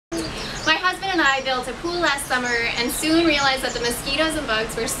and I built a pool last summer and soon realized that the mosquitoes and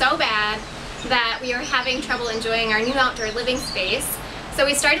bugs were so bad that we were having trouble enjoying our new outdoor living space. So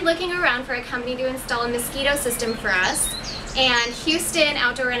we started looking around for a company to install a mosquito system for us, and Houston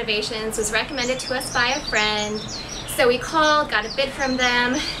Outdoor Renovations was recommended to us by a friend. So we called, got a bid from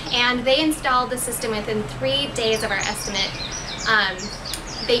them, and they installed the system within 3 days of our estimate.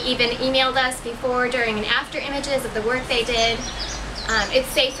 They even emailed us before, during, and after images of the work they did. It's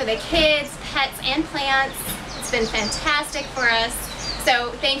safe for the kids, pets, and plants. It's been fantastic for us.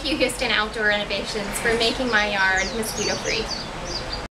 So thank you, Houston Outdoor Renovations, for making my yard mosquito-free.